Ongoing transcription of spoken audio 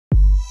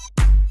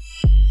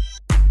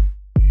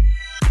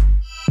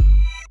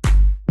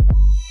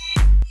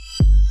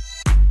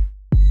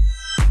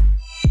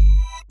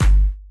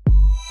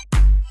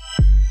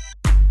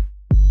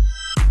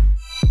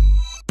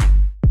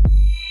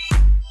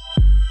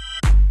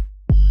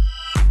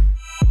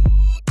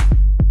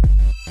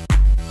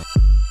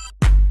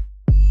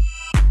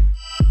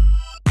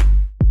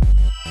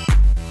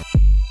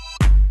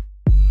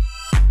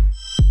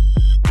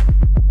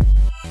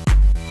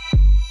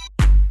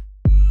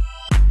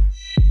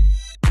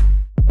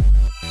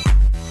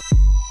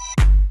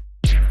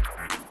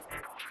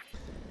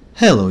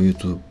Hello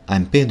YouTube,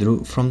 I'm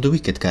Pedro from the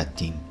Wicked Cat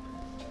team.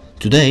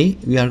 Today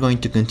we are going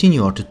to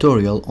continue our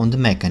tutorial on the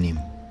Mecanim.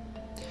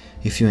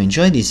 If you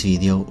enjoyed this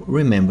video,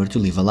 remember to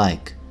leave a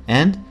like,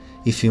 and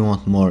if you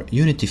want more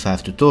Unity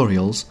 5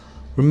 tutorials,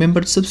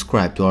 remember to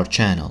subscribe to our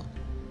channel.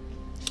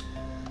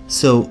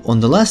 So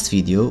on the last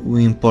video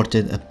we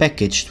imported a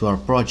package to our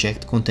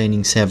project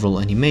containing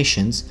several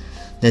animations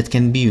that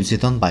can be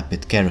used on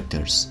biped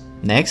characters.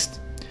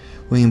 Next,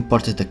 we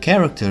imported a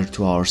character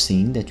to our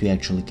scene that we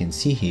actually can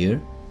see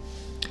here,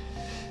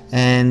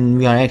 and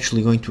we are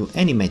actually going to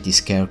animate this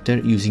character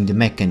using the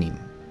Mecanim.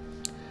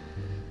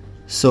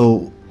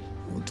 So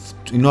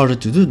in order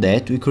to do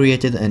that, we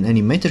created an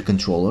animator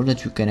controller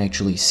that you can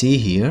actually see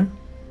here,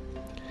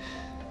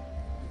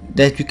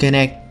 that you can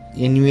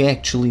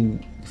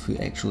if we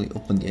actually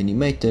open the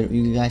animator,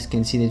 you guys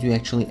can see that we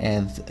actually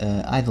add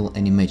idle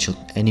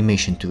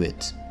animation to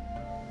it.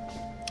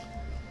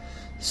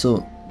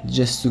 So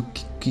just to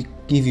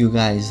give you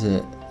guys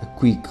a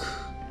quick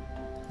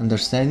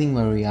understanding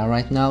where we are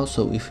right now,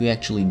 so if we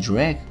actually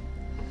drag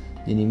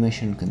the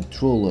animation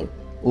controller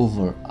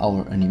over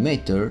our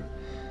animator,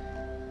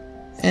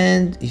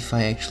 and if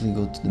I actually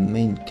go to the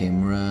main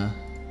camera,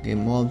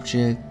 game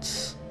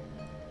object,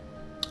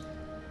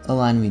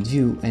 align with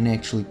view, and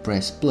actually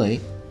press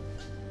play,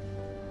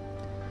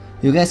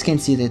 you guys can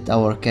see that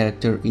our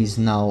character is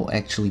now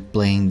actually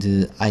playing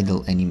the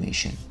idle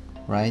animation,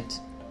 right?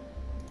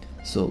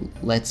 So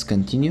let's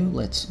continue.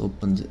 Let's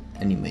open the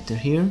animator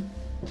here.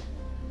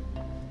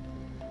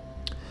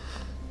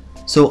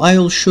 So I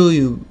will show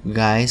you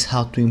guys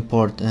how to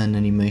import an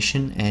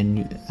animation,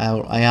 and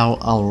I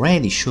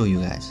already show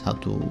you guys how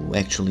to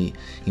actually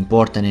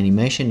import an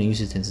animation and use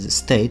it as a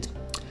state.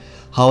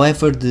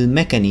 However, the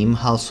Mecanim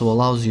also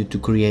allows you to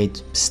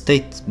create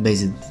states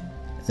based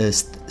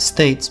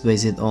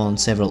on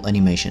several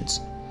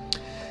animations.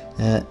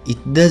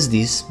 It does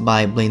this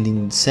by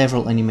blending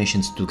several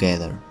animations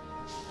together.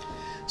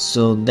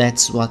 So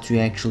that's what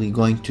we're actually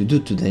going to do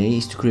today,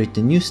 is to create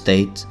a new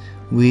state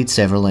with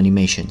several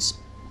animations.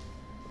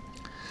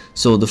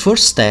 So the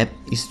first step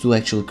is to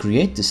actually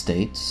create the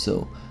state.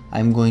 So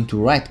I'm going to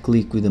right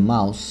click with the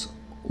mouse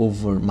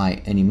over my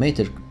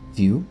animator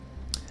view.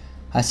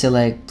 I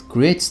select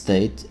create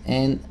state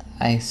and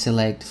I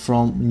select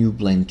from new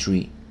blend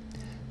tree.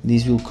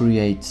 This will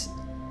create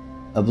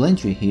a blend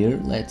tree here.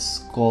 Let's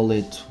call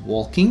it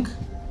walking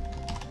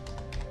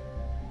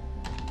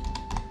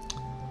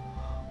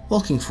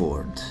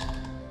forward,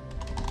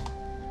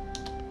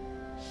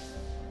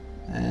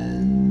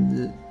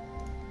 and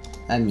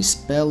let me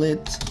spell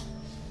it.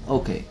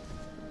 Okay,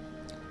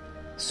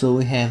 so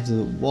we have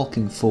the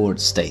walking forward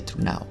state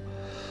now.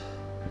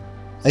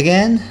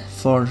 Again,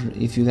 for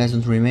if you guys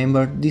don't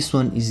remember, this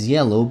one is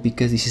yellow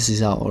because this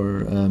is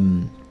our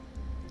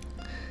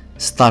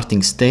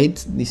starting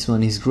state. This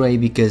one is gray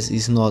because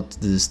it's not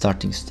the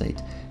starting state.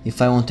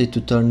 If I wanted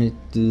to turn it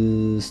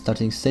to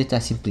starting state, I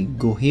simply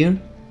go here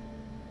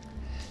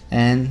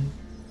and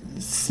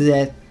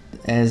set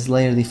as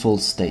layer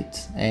default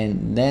state,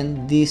 and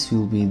then this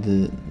will be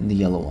the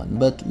yellow one,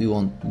 but we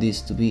want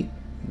this to be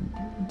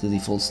the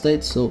default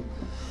state, so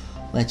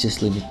let's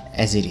just leave it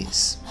as it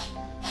is.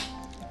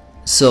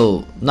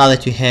 So now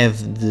that we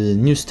have the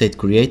new state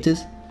created,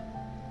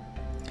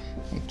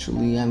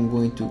 actually I'm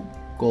going to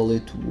call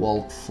it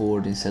walk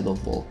forward instead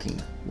of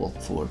walking. Walk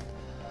forward,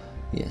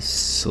 yes,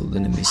 so the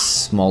name is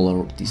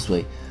smaller this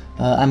way.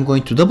 I'm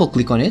going to double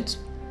click on it,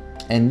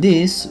 and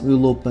this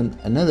will open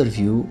another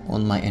view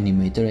on my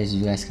animator. As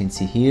you guys can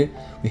see here,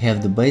 we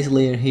have the base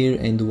layer here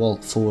and the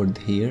walk forward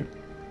here.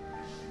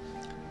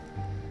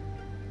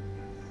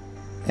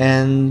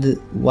 And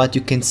what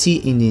you can see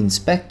in the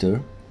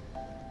inspector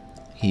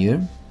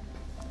here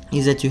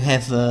is that you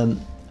have a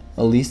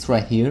list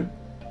right here.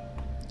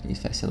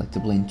 If I select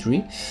the blend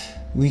tree,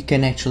 we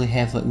can actually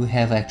have a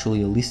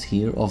list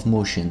here of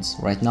motions.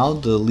 Right now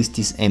the list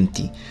is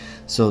empty,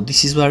 so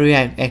this is where we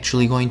are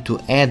actually going to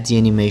add the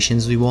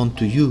animations we want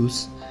to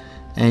use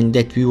and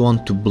that we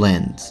want to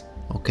blend.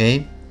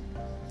 Okay,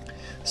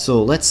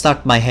 so let's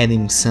start by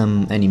adding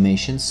some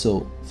animations.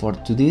 So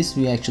to this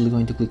we are actually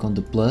going to click on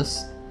the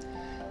plus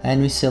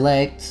and we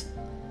select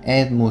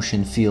add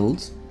motion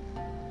field.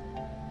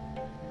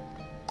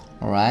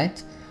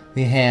 Alright,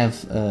 we have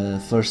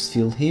first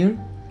field here.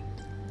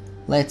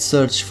 Let's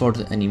search for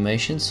the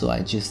animation, so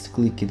I just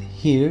click it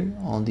here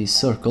on this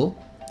circle,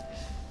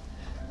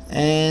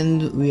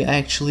 and we're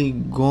actually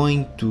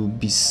going to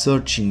be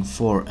searching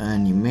for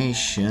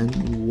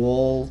animation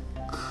walk.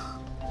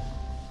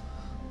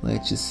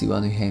 Let's just see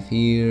what we have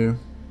here.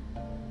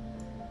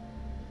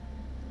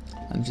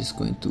 I'm just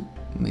going to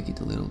make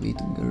it a little bit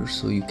bigger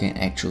so you can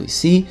actually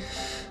see,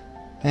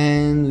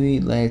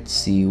 and let's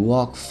see,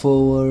 walk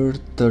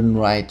forward, turn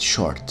right,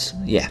 short.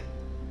 Yeah,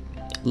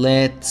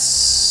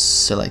 let's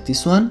select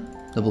this one,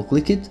 double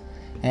click it,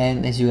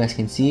 and as you guys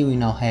can see, we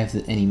now have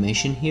the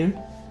animation here.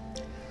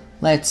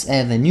 Let's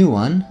add a new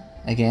one.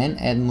 Again,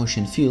 add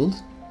motion field.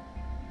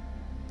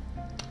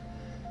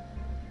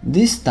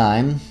 This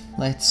time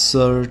let's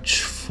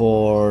search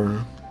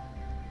for,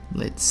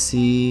 let's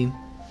see,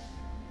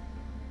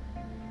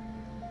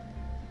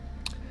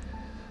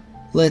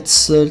 let's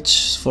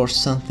search for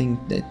something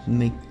that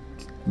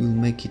will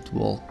make it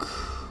walk.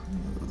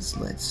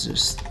 Let's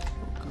just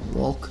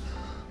walk,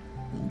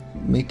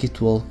 make it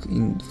walk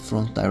in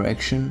front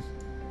direction.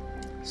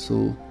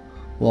 So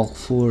walk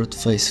forward,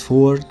 face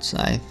forward.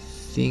 I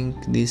think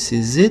this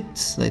is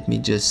it. Let me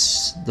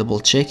just double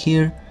check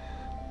here.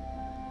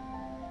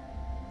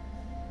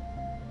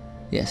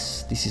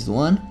 Yes, this is the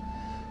one.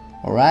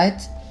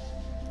 Alright,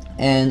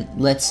 and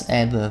let's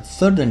add a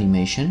third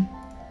animation.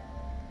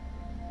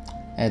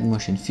 Add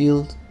motion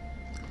field,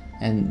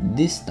 and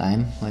this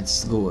time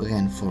let's go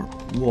again for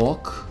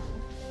walk,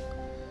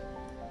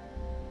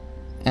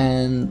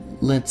 and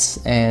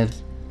let's add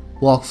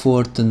walk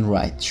forward and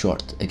right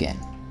short again.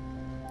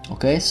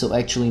 Okay, so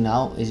actually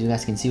now, as you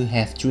guys can see, we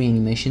have 3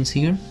 animations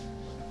here.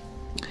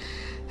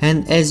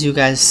 And as you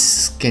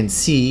guys can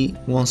see,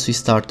 once we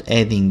start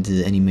adding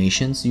the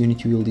animations,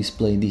 Unity will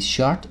display this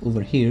chart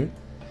over here,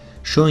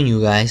 showing you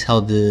guys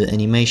how the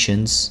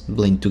animations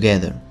blend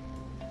together.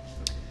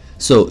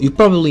 So you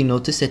probably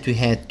noticed that we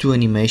had 2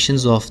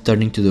 animations of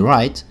turning to the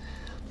right,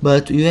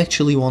 but you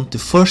actually want the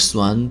first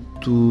one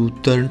to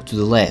turn to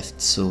the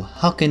left. So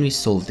how can we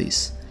solve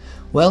this?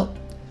 Well,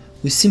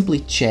 we simply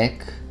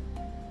check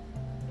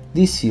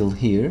this field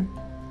here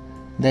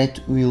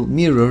that will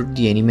mirror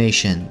the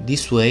animation.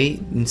 This way,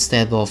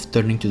 instead of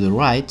turning to the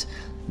right,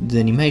 the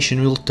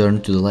animation will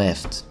turn to the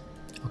left.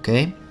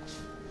 Okay?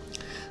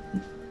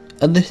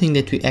 Other thing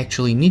that we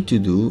actually need to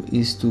do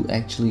is to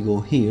actually go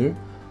here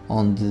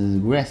on the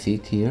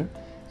graphic here,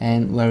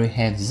 and where we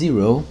have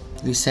 0,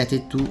 we set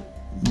it to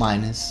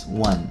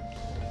 -1.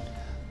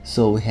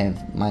 So we have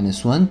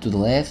 -1 to the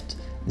left,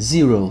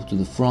 0 to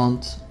the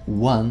front,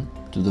 1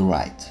 to the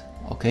right.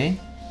 Okay?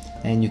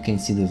 And you can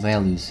see the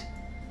values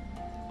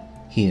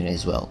here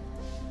as well.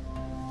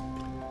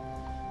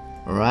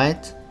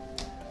 Alright,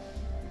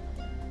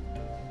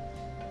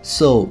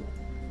 so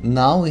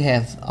now we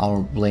have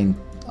our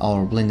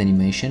blend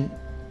animation.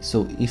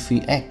 So if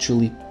we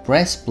actually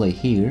press play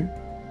here,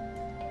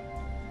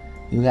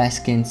 you guys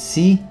can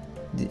see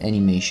the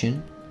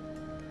animation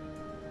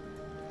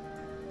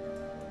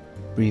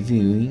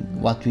previewing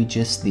what we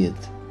just did.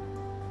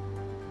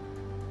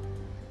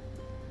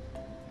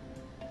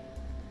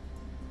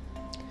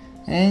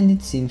 And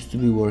it seems to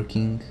be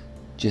working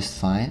just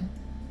fine.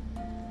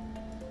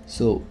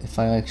 So if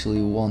I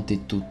actually want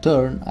it to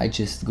turn, I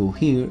just go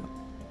here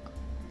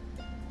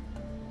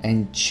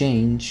and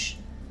change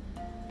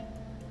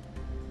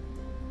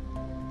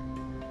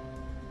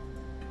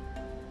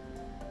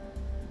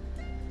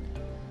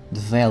the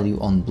value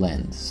on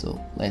blend. So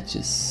let's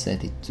just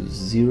set it to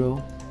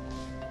 0.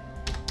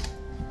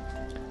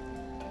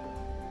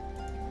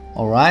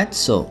 Alright,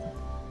 so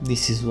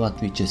this is what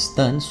we just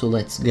done. So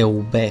let's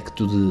go back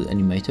to the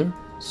animator.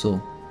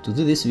 So to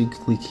do this, we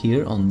click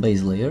here on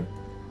base layer.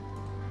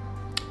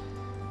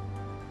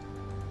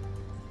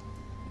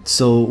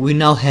 So we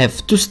now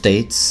have 2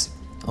 states.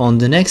 On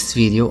the next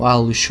video I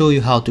will show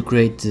you how to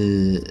create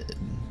the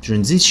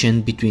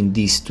transition between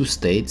these 2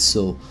 states.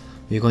 So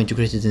we're going to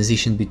create a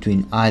transition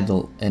between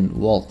idle and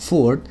walk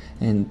forward,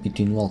 and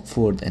between walk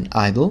forward and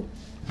idle.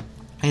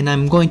 And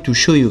I'm going to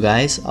show you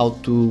guys how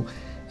to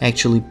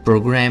actually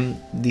program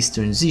this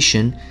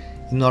transition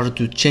in order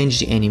to change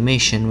the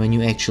animation when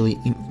you actually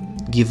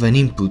give an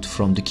input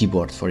from the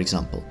keyboard, for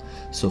example.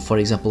 So for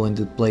example, when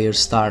the player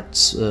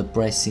starts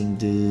pressing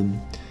the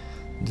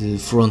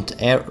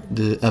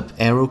up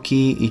arrow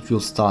key, it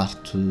will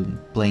start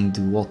playing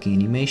the walking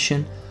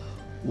animation.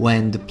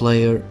 When the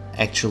player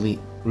actually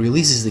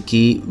releases the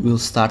key, we'll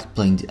start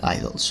playing the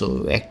idle.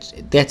 So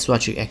that's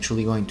what you're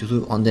actually going to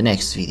do on the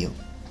next video.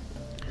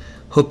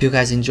 Hope you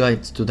guys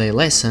enjoyed today's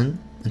lesson.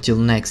 Until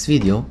the next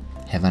video,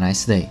 have a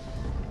nice day.